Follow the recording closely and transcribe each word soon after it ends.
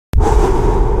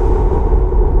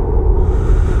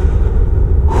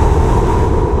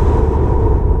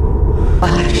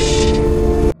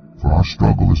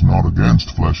not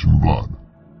against flesh and blood,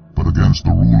 but against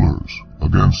the rulers,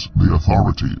 against the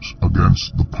authorities,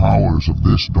 against the powers of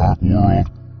this dark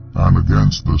world, and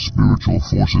against the spiritual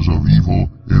forces of evil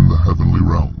in the heavenly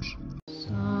realms.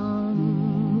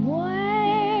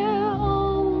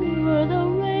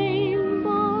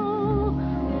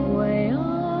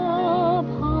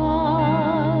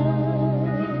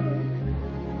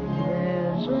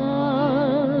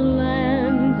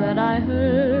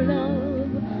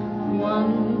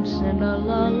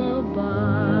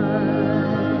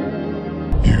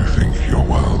 You think your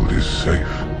world is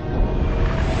safe.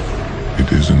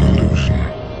 It is an illusion.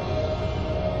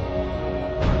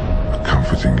 A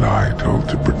comforting lie told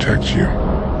to protect you.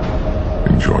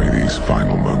 Enjoy these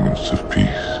final moments of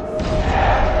peace.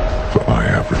 For I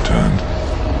have returned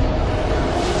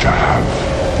to have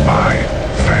my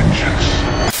vengeance.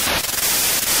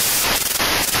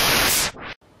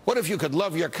 What if you could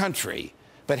love your country,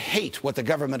 but hate what the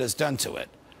government has done to it?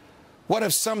 What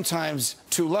if sometimes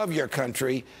to love your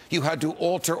country, you had to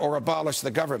alter or abolish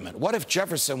the government? What if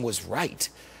Jefferson was right?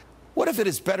 What if it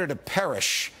is better to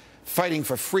perish fighting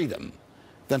for freedom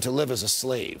than to live as a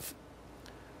slave?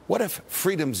 What if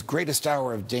freedom's greatest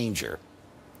hour of danger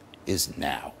is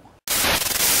now?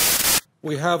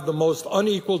 We have the most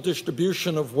unequal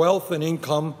distribution of wealth and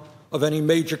income of any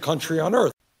major country on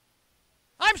earth.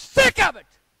 I'm sick of it!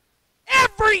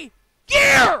 Every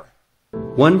year!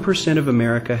 1% of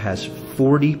America has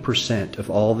 40% of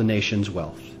all the nation's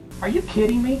wealth. Are you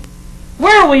kidding me?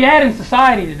 Where are we at in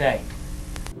society today?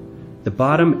 The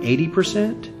bottom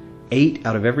 80%, 8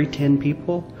 out of every 10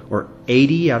 people, or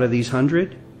 80 out of these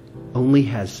 100, only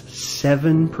has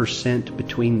 7%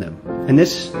 between them. And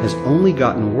this has only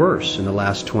gotten worse in the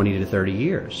last 20 to 30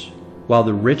 years. While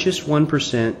the richest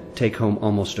 1% take home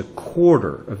almost a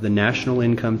quarter of the national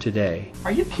income today.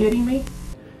 Are you kidding me?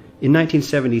 In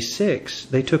 1976,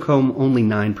 they took home only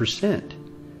 9%,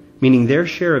 meaning their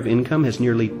share of income has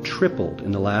nearly tripled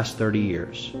in the last 30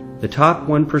 years. The top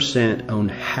 1% own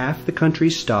half the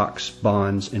country's stocks,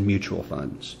 bonds, and mutual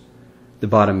funds. The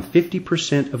bottom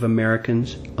 50% of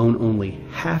Americans own only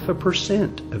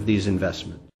 0.5% of these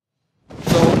investments.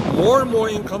 So more and more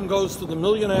income goes to the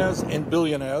millionaires and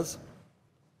billionaires,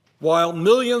 while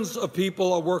millions of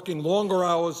people are working longer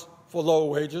hours for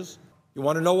lower wages. You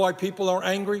want to know why people are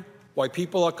angry, why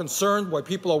people are concerned, why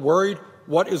people are worried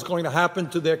what is going to happen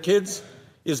to their kids?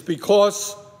 Is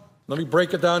because, let me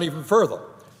break it down even further,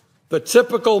 the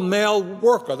typical male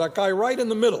worker, that guy right in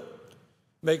the middle,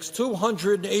 makes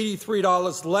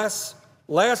 $283 less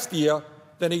last year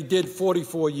than he did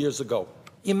 44 years ago.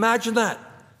 Imagine that.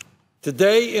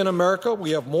 Today in America,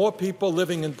 we have more people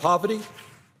living in poverty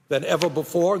than ever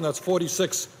before, and that's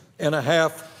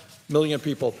 46.5 million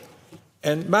people.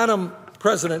 And Madam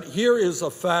President, here is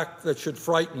a fact that should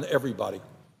frighten everybody,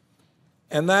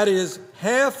 and that is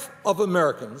half of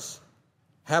Americans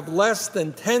have less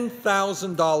than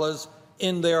 $10,000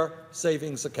 in their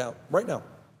savings account right now.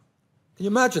 Can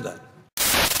you imagine that?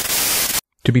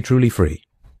 To be truly free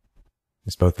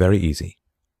is both very easy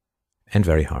and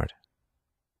very hard.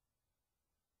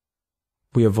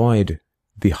 We avoid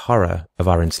the horror of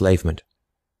our enslavement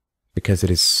because it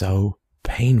is so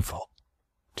painful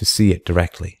to see it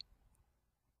directly.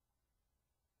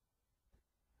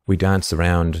 We dance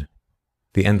around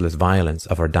the endless violence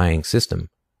of our dying system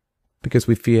because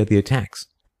we fear the attacks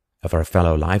of our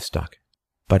fellow livestock,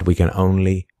 but we can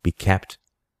only be kept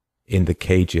in the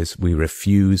cages we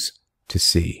refuse to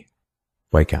see.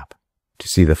 Wake up. To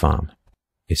see the farm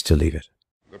is to leave it.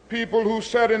 The people who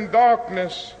sat in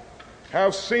darkness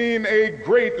have seen a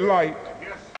great light.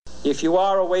 If you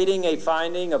are awaiting a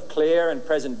finding of clear and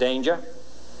present danger,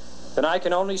 then I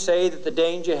can only say that the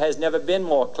danger has never been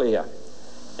more clear,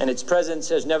 and its presence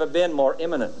has never been more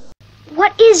imminent.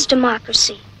 What is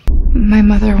democracy? My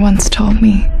mother once told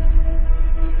me,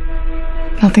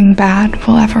 nothing bad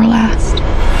will ever last.